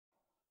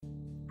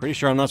Pretty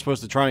sure I'm not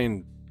supposed to try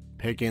and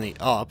pick any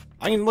up.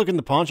 I can look in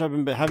the pawn shop.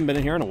 Haven't been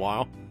in here in a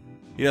while.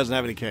 He doesn't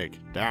have any cake.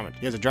 Damn it.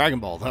 He has a Dragon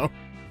Ball, though.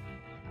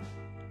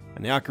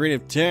 And the Ocarina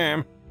of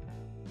Time.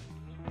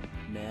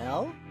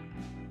 Mel?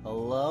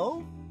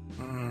 Hello?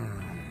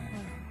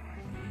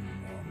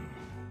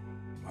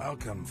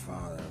 Welcome,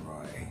 Father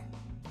Roy.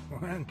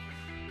 When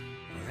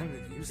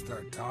did you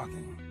start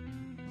talking?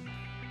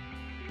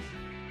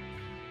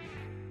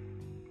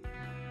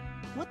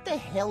 What the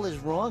hell is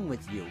wrong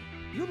with you?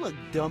 You look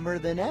dumber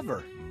than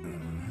ever.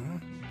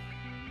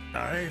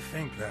 I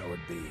think that would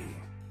be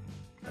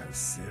a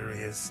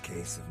serious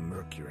case of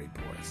mercury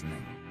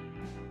poisoning.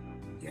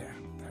 Yeah,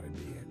 that'd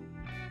be it,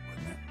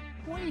 wouldn't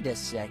it? Wait a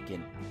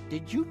second.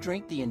 Did you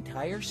drink the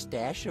entire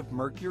stash of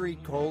mercury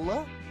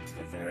cola?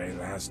 The very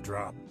last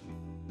drop.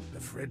 The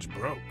fridge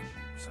broke,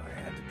 so I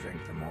had to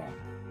drink them all.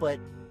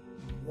 But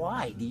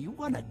why? Do you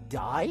want to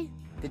die?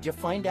 Did you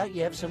find out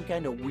you have some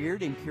kind of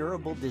weird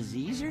incurable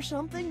disease or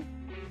something?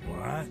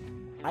 What?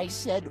 I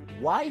said,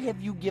 why have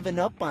you given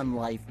up on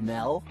life,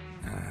 Mel?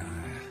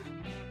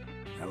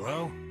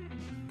 Hello?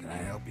 Can I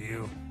help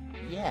you?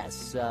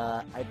 Yes,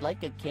 I'd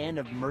like a can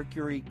of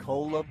mercury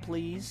cola,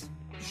 please.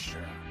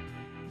 Sure.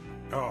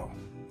 Oh,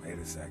 wait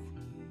a sec.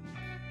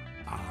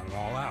 I'm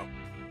all out.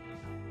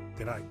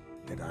 Did I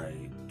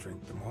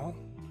drink them all?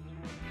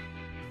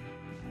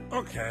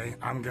 Okay,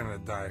 I'm gonna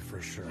die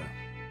for sure.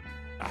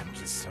 I'm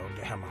just so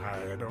damn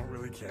high, I don't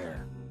really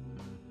care.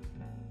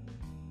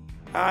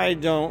 I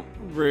don't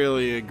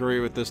really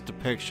agree with this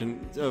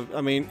depiction of,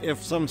 I mean,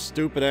 if some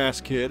stupid-ass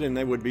kid, and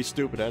they would be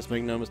stupid-ass,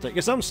 make no mistake,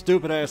 if some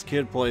stupid-ass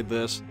kid played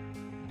this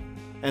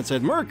and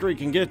said, mercury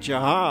can get you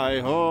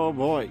high, oh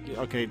boy,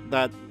 okay,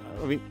 that,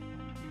 I mean,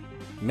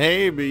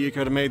 maybe you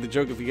could have made the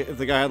joke if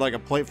the guy had like a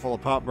plate full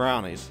of pop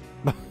brownies.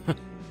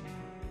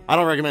 I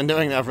don't recommend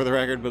doing that for the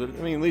record, but I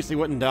mean, at least he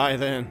wouldn't die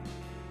then.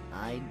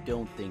 I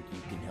don't think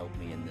you can help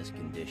me in this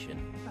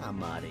condition.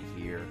 I'm out of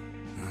here.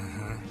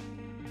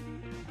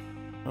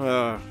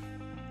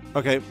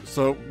 Okay,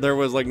 so there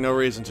was like no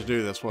reason to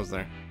do this, was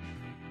there?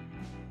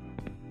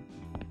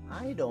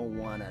 I don't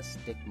want to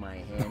stick my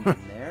hand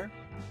in there.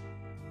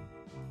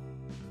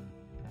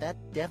 That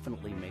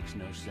definitely makes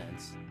no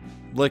sense.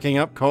 Licking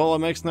up cola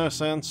makes no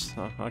sense?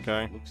 Oh,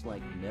 okay. Looks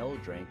like Mel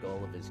drank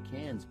all of his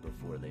cans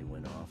before they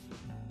went off.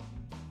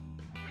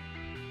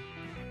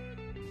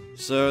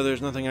 So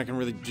there's nothing I can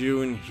really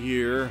do in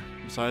here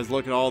besides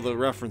look at all the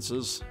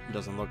references. It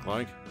doesn't look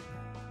like.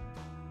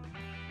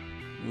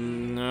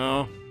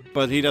 No,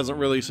 but he doesn't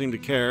really seem to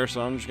care,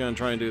 so I'm just gonna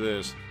try and do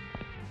this.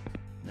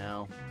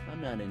 No, I'm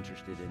not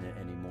interested in it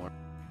anymore.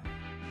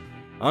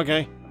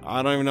 Okay,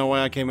 I don't even know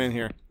why I came in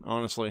here,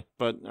 honestly,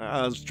 but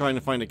I was trying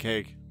to find a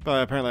cake,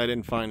 but apparently I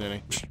didn't find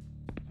any.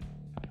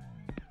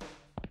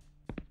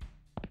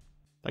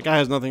 That guy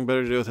has nothing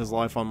better to do with his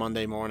life on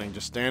Monday morning.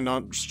 Just stand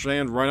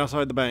right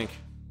outside the bank.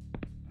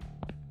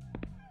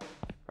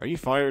 Are you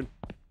fired?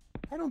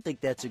 I don't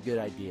think that's a good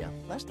idea.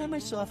 Last time I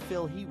saw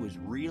Phil, he was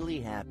really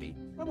happy.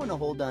 I want to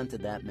hold on to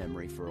that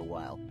memory for a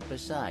while.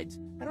 Besides,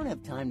 I don't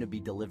have time to be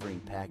delivering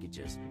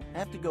packages. I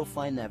have to go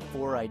find that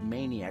four-eyed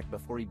maniac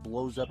before he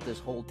blows up this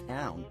whole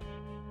town.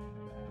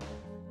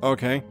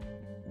 Okay.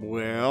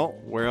 Well,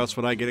 where else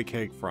would I get a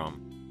cake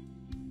from?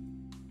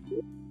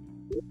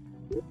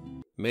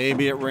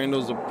 Maybe at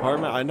Randal's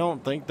apartment? I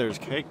don't think there's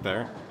cake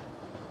there.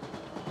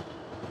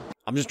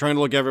 I'm just trying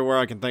to look everywhere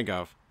I can think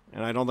of.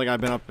 And I don't think I've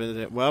been up in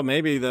it. Well,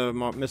 maybe the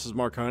Mrs.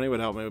 Marconi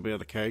would help me with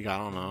the cake. I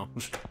don't know.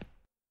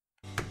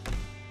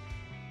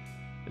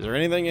 Is there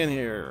anything in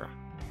here?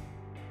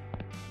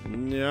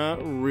 Not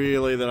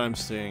really that I'm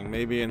seeing.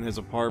 Maybe in his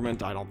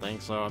apartment? I don't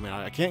think so. I mean,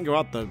 I can't go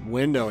out the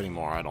window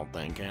anymore, I don't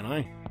think, can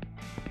I?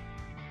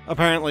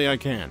 Apparently I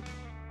can.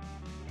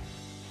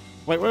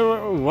 Wait,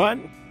 what?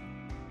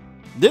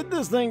 Did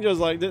this thing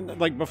just didn't it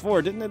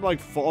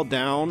like fall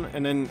down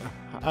and then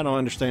I don't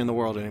understand the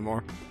world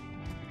anymore.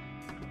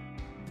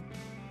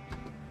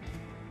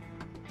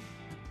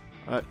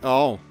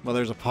 Oh, well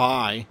there's a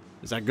pie.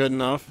 Is that good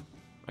enough?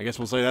 I guess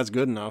we'll say that's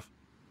good enough.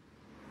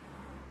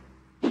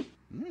 That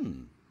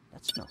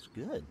smells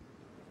good.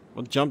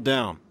 Well, jump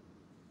down.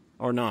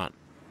 Or not.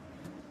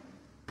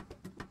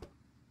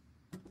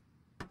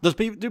 Do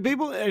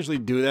people actually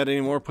do that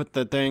anymore? Put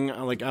that thing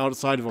like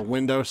outside of a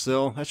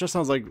windowsill? That just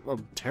sounds like a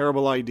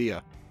terrible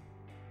idea.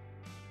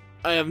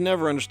 I have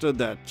never understood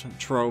that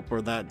trope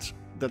or that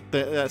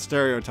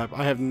stereotype.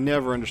 I have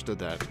never understood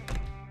that.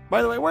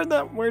 By the way,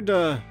 where'd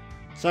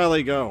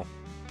Sally go?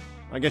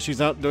 I guess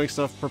she's out doing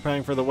stuff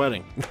preparing for the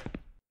wedding.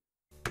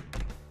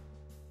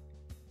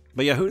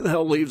 But yeah, who the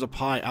hell leaves a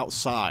pie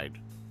outside?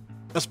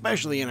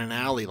 Especially in an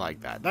alley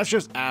like that. That's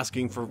just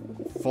asking for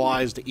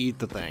flies to eat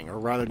the thing. Or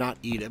rather not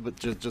eat it, but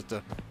just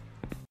to...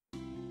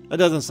 That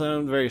doesn't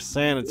sound very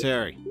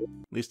sanitary.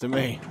 At least to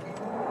me.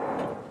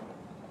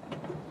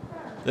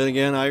 Then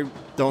again, I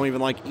don't even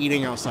like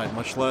eating outside,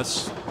 much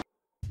less...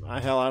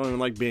 Hell, I don't even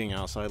like being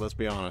outside, let's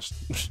be honest.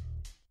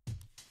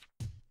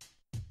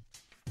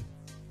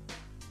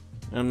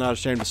 I'm not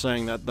ashamed of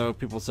saying that, though.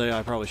 People say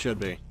I probably should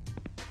be.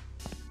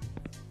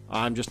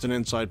 I'm just an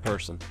inside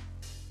person.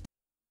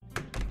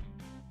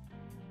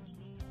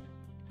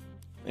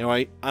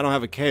 Anyway, I don't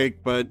have a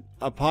cake, but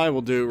a pie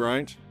will do,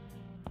 right?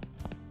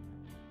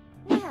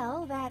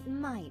 Well, that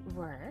might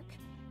work.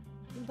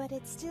 But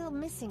it's still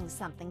missing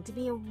something to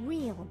be a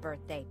real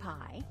birthday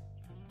pie.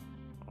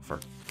 For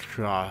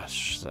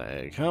gosh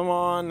sake, come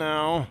on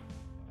now.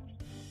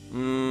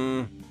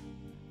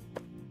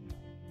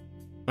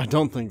 I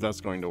don't think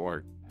that's going to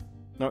work.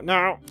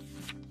 No.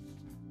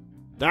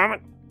 Damn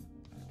it.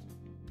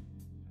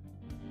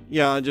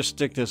 Yeah, just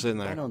stick this in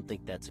there. I don't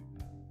think that's...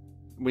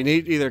 We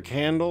need either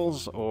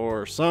candles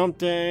or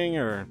something,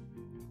 or...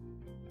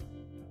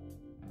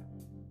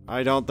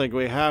 I don't think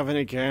we have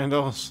any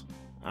candles.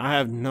 I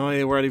have no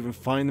idea where I'd even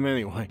find them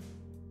anyway.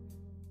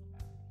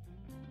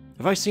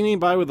 Have I seen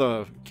anybody with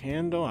a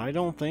candle? I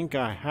don't think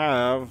I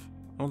have.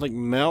 I don't think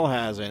Mel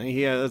has any.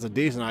 He has a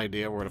decent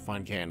idea where to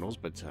find candles,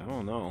 but I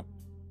don't know.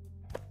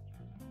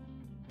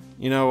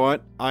 You know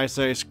what? I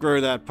say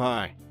screw that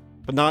pie.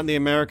 But not in the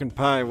American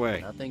Pie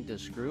way. Nothing to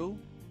screw?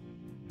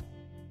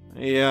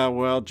 Yeah,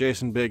 well,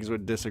 Jason Biggs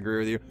would disagree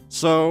with you.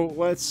 So,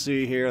 let's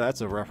see here.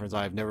 That's a reference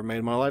I've never made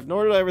in my life,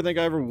 nor did I ever think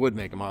I ever would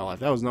make in my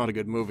life. That was not a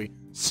good movie.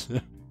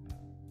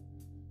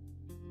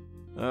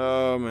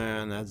 Oh,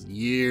 man, that's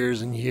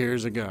years and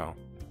years ago.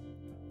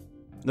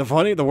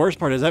 The worst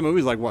part is that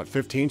movie's like, what,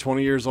 15,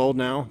 20 years old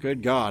now?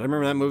 Good God, I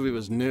remember that movie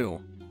was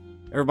new.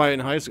 Everybody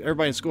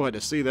in school had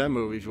to see that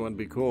movie if you wanted to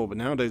be cool, but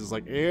nowadays it's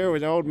like, ew,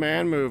 an old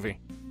man movie.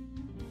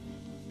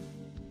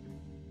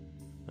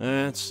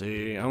 Let's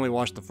see. I only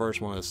watched the first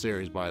one of the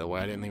series, by the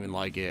way. I didn't even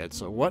like it.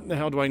 So what in the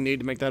hell do I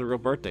need to make that a real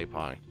birthday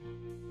pie?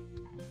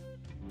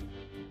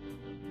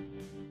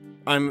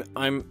 I'm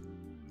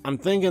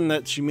thinking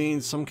that she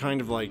means some kind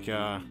of like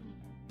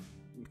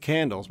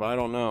candles, but I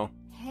don't know.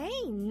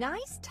 Hey,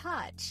 nice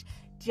touch.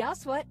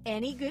 Just what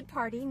any good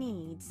party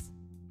needs.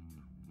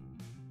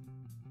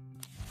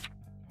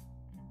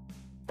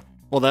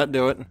 Will that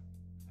do it?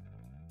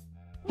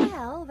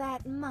 Well,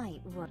 that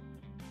might work.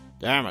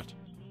 Damn it.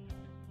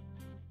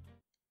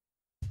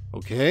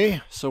 Okay,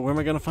 so where am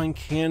I gonna find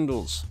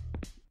candles?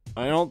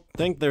 I don't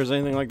think there's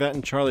anything like that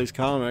in Charlie's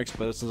comics,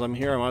 but since I'm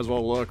here, I might as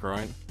well look,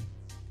 right?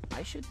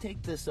 I should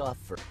take this off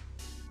for...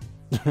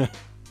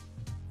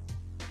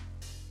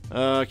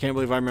 I can't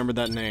believe I remembered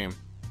that name.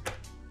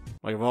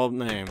 Like, of all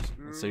names.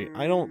 Let's see,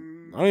 I don't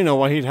even know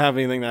why he'd have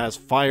anything that has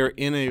fire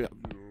in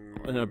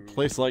a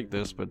place like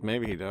this, but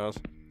maybe he does.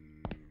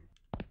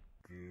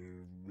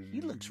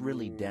 He looks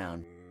really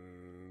down.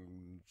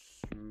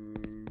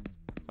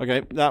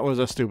 Okay, that was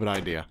a stupid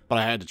idea, but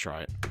I had to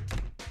try it.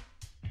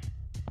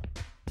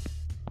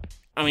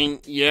 I mean,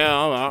 yeah,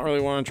 I don't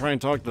really want to try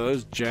and talk to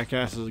those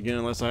jackasses again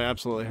unless I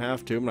absolutely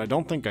have to, but I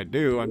don't think I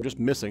do. I'm just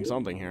missing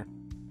something here.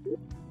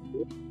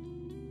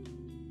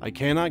 I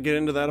cannot get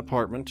into that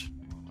apartment.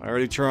 I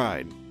already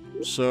tried.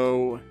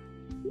 So...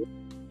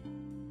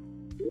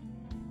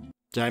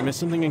 Did I miss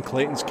something in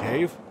Clayton's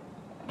cave?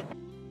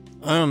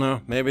 I don't know.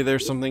 Maybe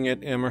there's something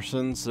at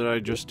Emerson's that I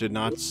just did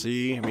not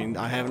see. I mean,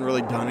 I haven't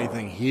really done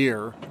anything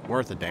here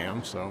worth a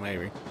damn, so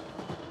maybe.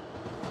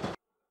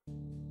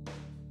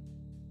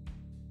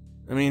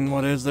 I mean,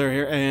 what is there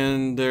here?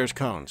 And there's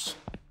cones.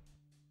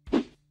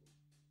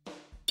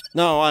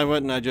 No, I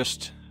wouldn't. I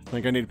just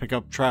think I need to pick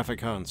up traffic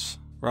cones.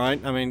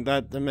 Right? I mean,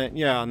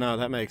 yeah, no,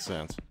 that makes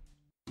sense.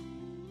 It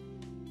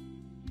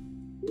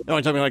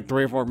only took me like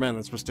 3 or 4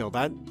 minutes, but still,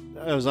 that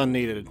was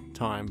unneeded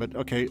time. But,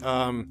 okay,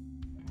 I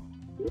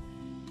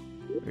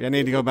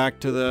need to go back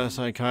to the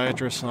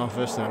psychiatrist's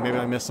office. Maybe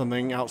I missed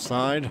something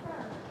outside.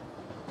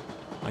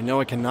 I know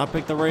I cannot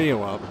pick the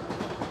radio up.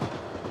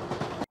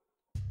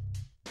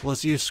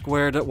 Let's use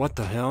squared up. What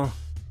the hell?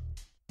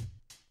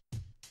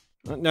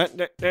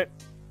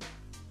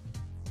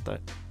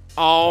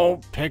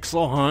 Oh,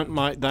 Pixel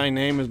Hunt, thy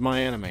name is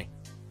my enemy.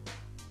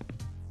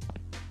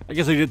 I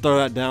guess I did throw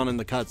that down in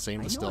the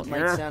cutscene, but still. I know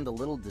it might sound a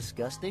little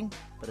disgusting,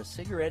 but a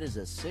cigarette is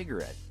a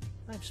cigarette.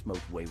 I've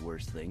smoked way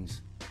worse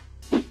things.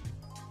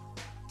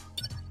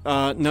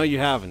 No, you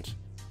haven't.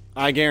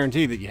 I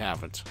guarantee that you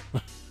haven't.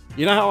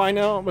 You know how I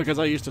know? Because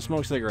I used to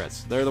smoke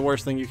cigarettes. They're the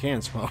worst thing you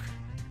can smoke.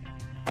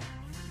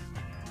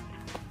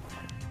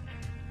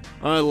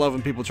 I love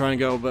when people try and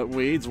go, but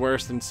weed's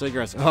worse than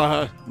cigarettes.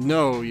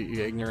 No,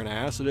 you ignorant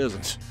ass, it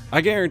isn't.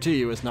 I guarantee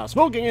you it's not.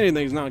 Smoking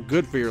anything is not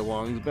good for your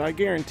lungs, but I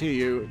guarantee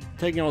you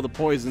taking all the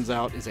poisons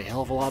out is a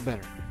hell of a lot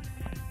better.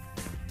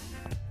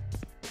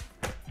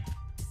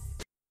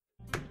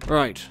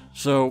 Right,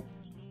 so...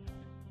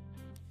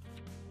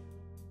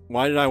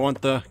 Why did I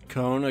want the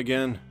cone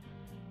again?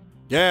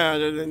 Yeah,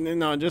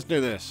 no, just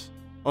do this.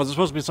 Oh, is it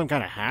supposed to be some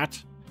kind of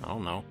hat? I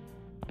don't know.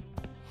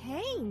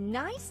 Hey,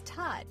 nice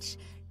touch.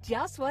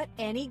 Just what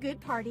any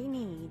good party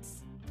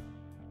needs.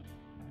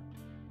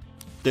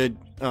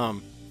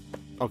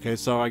 Okay,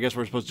 so I guess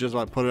we're supposed to just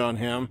like put it on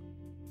him.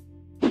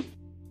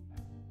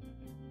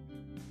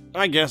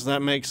 I guess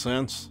that makes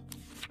sense.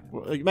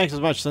 It makes as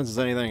much sense as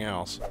anything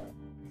else.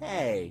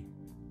 Hey,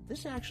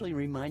 this actually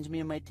reminds me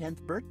of my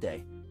 10th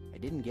birthday. I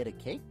didn't get a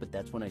cake, but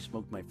that's when I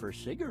smoked my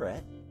first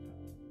cigarette.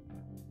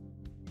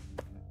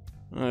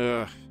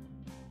 What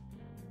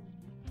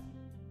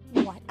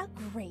a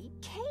great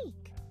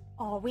cake.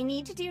 All we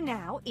need to do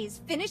now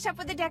is finish up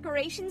with the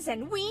decorations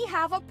and we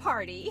have a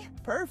party.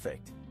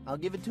 Perfect. I'll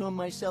give it to him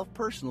myself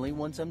personally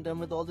once I'm done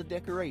with all the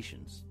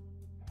decorations.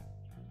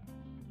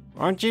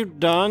 Aren't you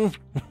done?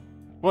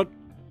 What?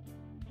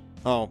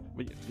 Oh,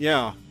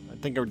 yeah, I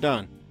think we're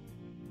done.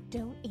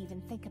 Don't even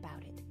think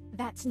about it.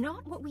 That's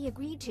not what we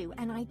agreed to,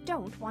 and I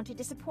don't want to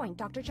disappoint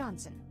Dr.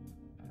 Johnson.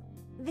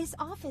 This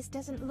office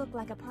doesn't look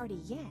like a party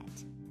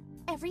yet.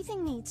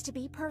 Everything needs to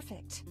be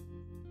perfect.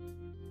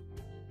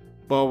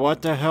 Well,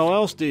 what the hell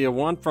else do you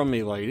want from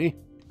me, lady?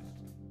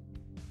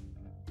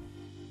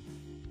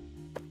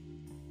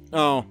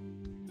 Oh.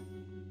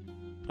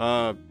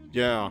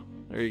 Yeah.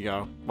 There you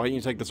go. Why didn't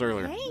you take this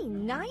earlier? Hey,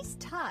 nice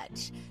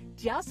touch.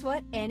 Just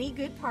what any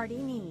good party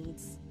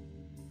needs.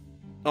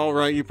 All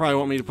right, you probably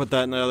want me to put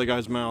that in the other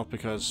guy's mouth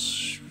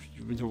because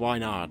why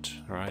not?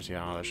 All right,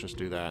 yeah, let's just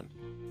do that.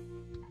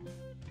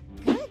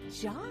 Good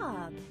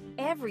job.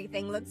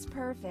 Everything looks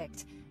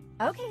perfect.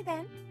 Okay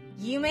then,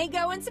 you may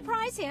go and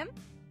surprise him.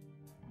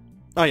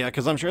 Oh yeah,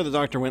 because I'm sure the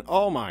doctor went,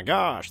 oh my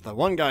gosh, the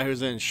one guy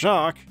who's in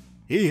shock,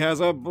 he has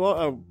a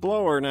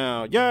blower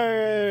now.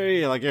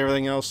 Yay! Like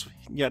everything else.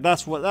 Yeah,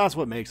 that's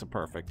what makes it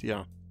perfect,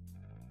 yeah.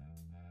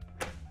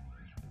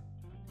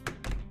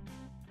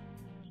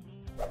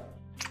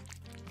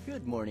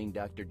 Good morning,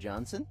 Dr.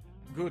 Johnson.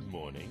 Good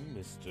morning,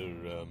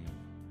 Mr.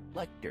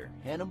 Lecter,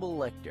 Hannibal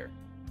Lecter.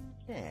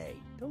 Hey,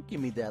 don't give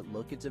me that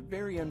look. It's a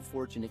very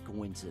unfortunate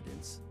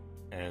coincidence.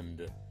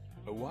 And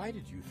why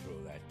did you throw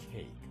that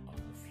cake on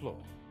the floor?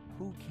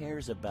 Who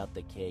cares about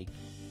the cake?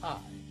 I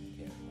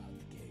care about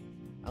the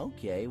cake.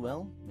 Okay,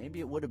 well, maybe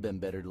it would have been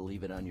better to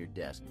leave it on your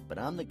desk, but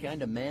I'm the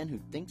kind of man who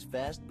thinks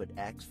fast but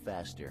acts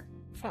faster.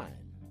 Fine.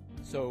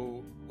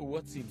 So,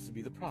 what seems to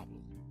be the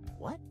problem?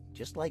 What?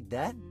 Just like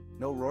that?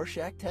 No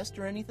Rorschach test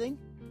or anything?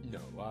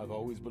 No, I've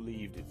always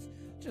believed it's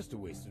just a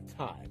waste of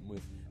time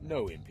with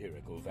no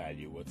empirical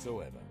value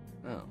whatsoever.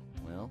 Oh,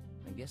 well,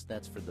 I guess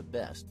that's for the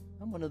best.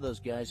 I'm one of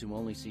those guys who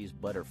only sees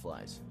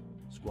butterflies.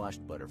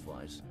 Squashed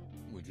butterflies.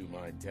 Would you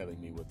mind telling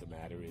me what the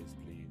matter is,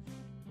 please?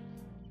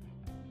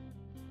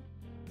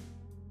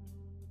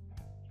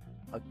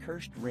 A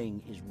cursed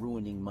ring is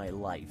ruining my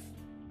life.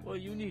 Well,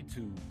 you need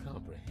to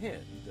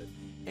comprehend that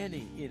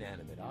any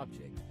inanimate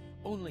object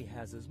only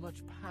has as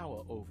much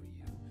power over you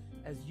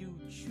as you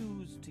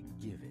choose to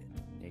give it.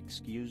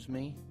 Excuse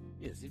me?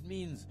 Yes, it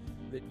means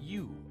that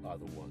you are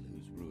the one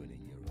who's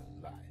ruining your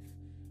own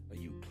life.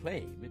 You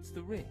claim it's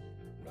the ring,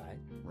 right?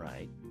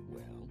 Right.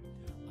 Well,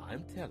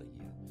 I'm telling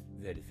you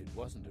that if it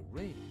wasn't a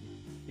ring,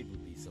 it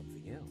would be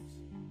something else.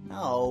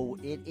 No,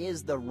 it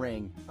is the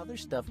ring. Other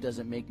stuff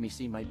doesn't make me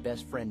see my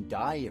best friend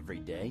die every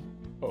day.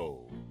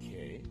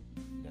 Okay.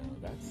 Now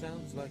that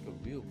sounds like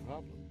a real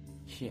problem.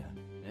 Yeah,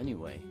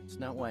 anyway, it's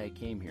not why I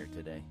came here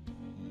today.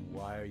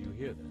 Why are you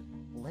here then?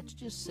 Let's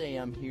just say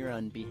I'm here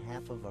on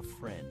behalf of a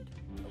friend.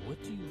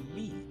 What do you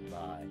mean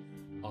by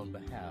on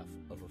behalf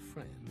of a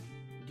friend?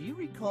 Do you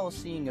recall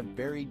seeing a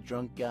very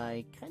drunk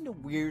guy, kind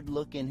of weird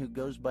looking, who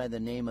goes by the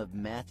name of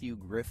Matthew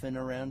Griffin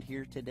around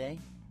here today?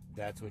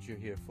 That's what you're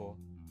here for?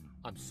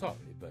 I'm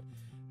sorry, but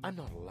I'm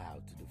not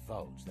allowed to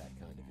divulge that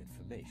kind of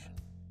information.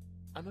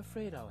 I'm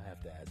afraid I'll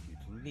have to ask you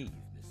to leave,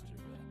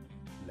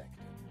 Mr. Lecter.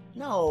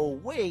 No,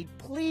 wait,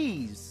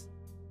 please!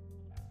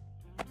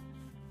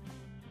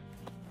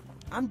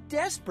 I'm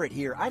desperate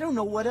here. I don't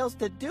know what else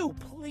to do.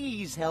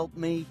 Please help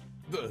me.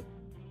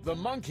 The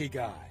monkey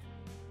guy.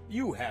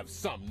 You have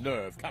some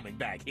nerve coming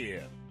back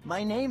here.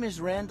 My name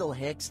is Randal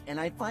Hicks, and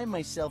I find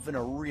myself in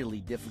a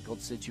really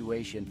difficult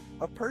situation.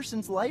 A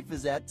person's life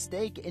is at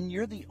stake, and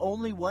you're the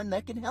only one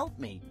that can help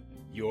me.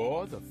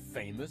 You're the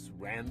famous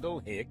Randal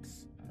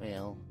Hicks?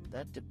 Well,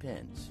 that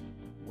depends.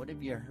 What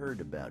have you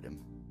heard about him?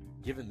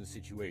 Given the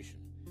situation,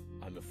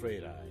 I'm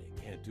afraid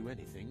I can't do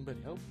anything but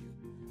help you.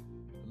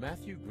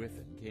 Matthew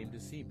Griffin came to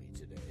see me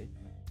today.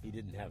 He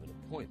didn't have an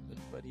appointment,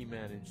 but he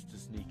managed to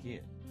sneak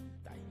in.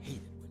 I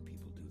hate it when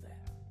people do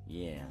that.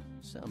 Yeah,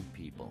 some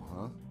people,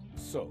 huh?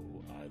 So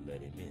I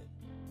let him in.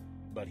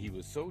 But he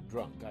was so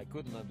drunk I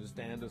couldn't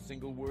understand a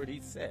single word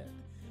he said,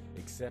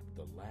 except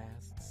the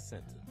last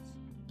sentence.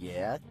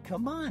 Yeah,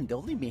 come on,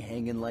 don't leave me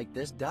hanging like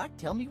this, Doc.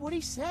 Tell me what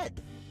he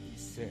said. He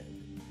said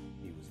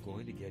he was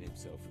going to get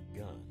himself a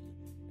gun,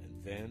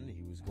 and then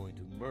he was going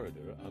to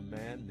murder a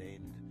man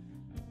named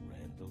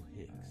Randal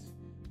Hicks,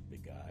 the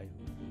guy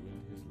who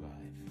ruined his life.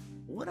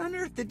 What on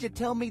earth did you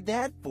tell me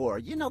that for?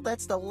 You know,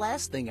 that's the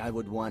last thing I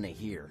would want to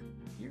hear.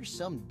 You're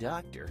some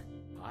doctor.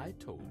 I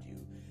told you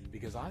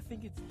because I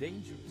think it's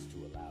dangerous to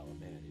allow a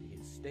man in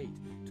his state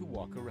to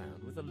walk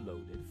around with a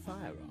loaded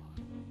firearm.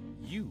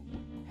 You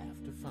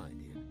have to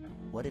find him.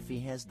 What if he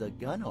has the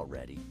gun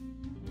already?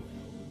 Well,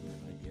 then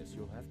I guess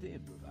you'll have to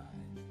improvise.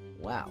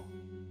 Wow.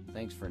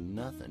 Thanks for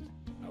nothing.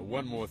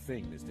 One more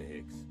thing, Mr.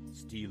 Hicks.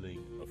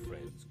 Stealing a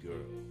friend's girl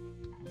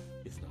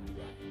is not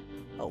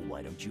right. Oh,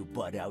 why don't you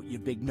butt out, you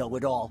big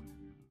know-it-all?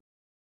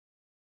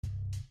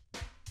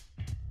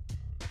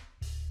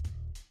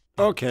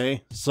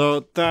 Okay,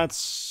 so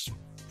that's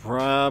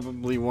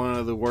probably one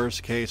of the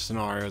worst case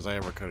scenarios I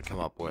ever could have come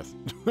up with.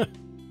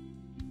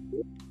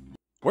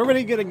 Where would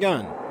he get a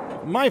gun?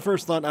 My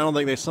first thought, I don't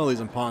think they sell these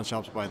in pawn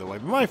shops, by the way,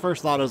 but my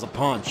first thought is a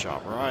pawn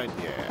shop, right?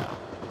 Yeah.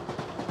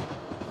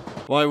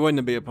 Why wouldn't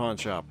it be a pawn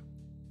shop?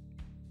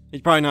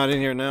 He's probably not in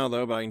here now,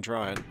 though, but I can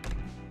try it.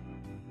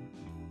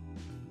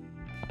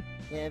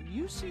 Have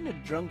you seen a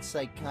drunk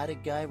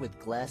psychotic guy with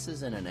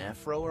glasses and an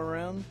afro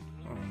around?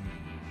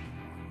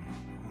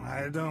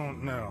 I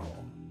don't know.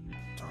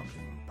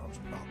 Talking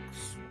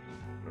post-box.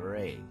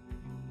 Great.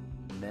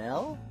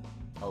 Mel?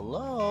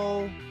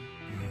 Hello?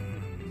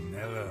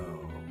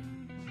 Hello.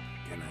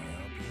 Can I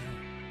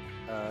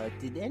help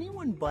you? Did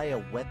anyone buy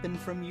a weapon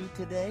from you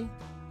today?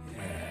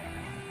 Yeah,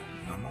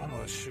 I'm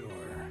almost sure.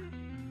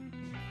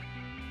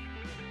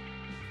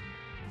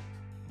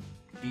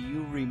 Do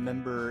you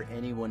remember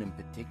anyone in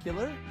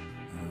particular?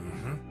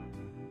 Mm-hmm.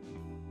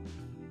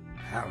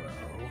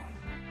 Hello.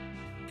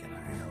 Can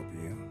I help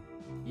you?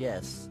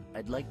 Yes,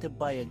 I'd like to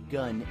buy a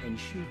gun and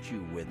shoot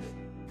you with it.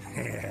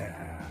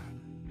 Yeah.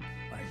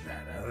 Like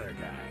that other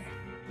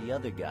guy. The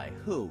other guy,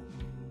 who?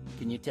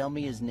 Can you tell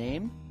me his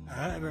name?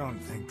 I don't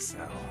think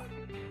so.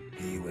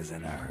 He was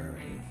in a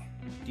hurry.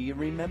 Do you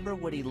remember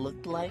what he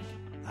looked like?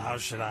 How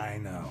should I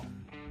know?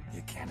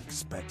 You can't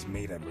expect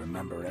me to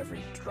remember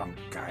every drunk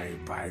guy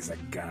who buys a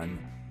gun.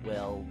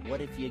 Well,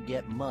 what if you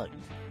get mugged?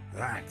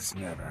 That's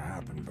never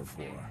happened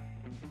before.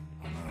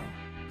 Oh no.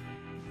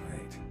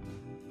 Wait.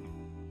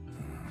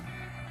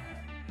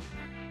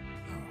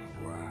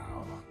 Oh,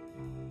 wow.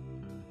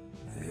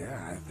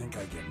 Yeah, I think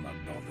I get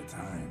mugged all the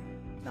time.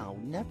 No,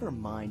 never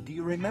mind. Do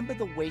you remember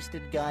the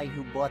wasted guy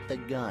who bought the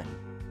gun?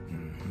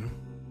 Mm-hmm.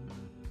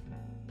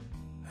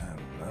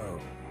 Hello.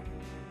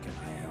 Can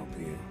I help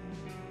you?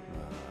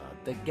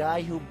 The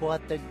guy who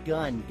bought the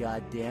gun,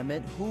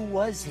 goddammit. Who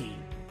was he?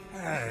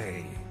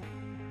 Hey,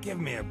 give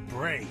me a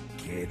break,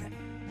 kid.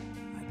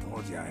 I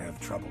told you I have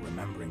trouble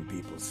remembering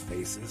people's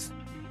faces,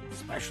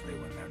 especially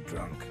when they're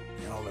drunk.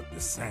 They all look the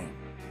same.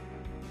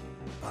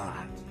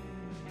 But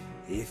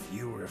if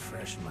you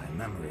refresh my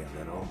memory a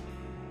little,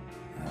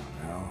 I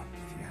don't know,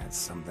 if you had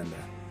something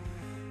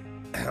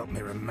to help me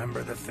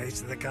remember the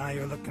face of the guy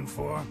you're looking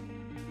for,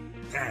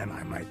 then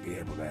I might be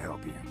able to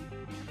help you.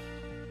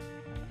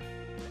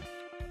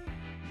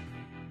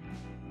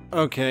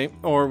 Okay,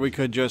 or we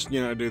could just,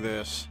 you know, do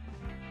this.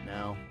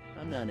 No,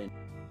 I'm not in.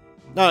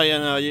 Oh, yeah,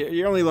 no,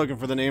 you're only looking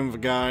for the name of a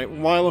guy.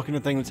 Why looking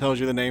at the thing that tells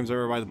you the names of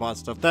everybody that bought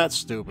stuff? That's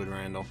stupid,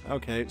 Randall.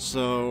 Okay,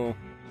 so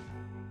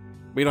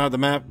we don't have the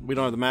map, we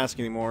don't have the mask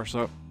anymore,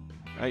 so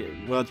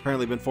well, it's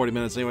apparently been 40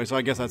 minutes anyway, so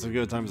I guess that's as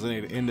good a time as any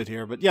to end it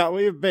here. But yeah,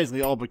 we've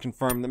basically all but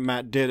confirmed that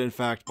Matt did, in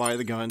fact, buy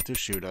the gun to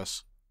shoot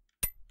us.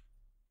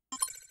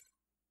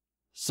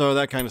 So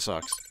that kind of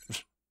sucks.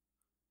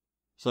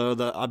 So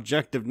the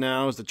objective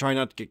now is to try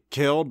not to get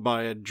killed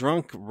by a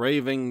drunk,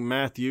 raving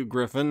Matthew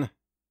Griffin.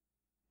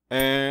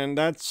 And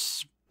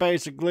that's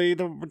basically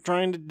what we're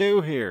trying to do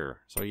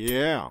here. So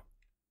yeah.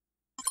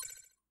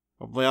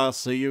 Hopefully I'll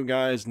see you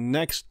guys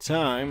next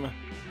time.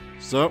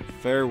 So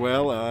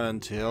farewell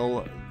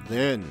until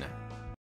then.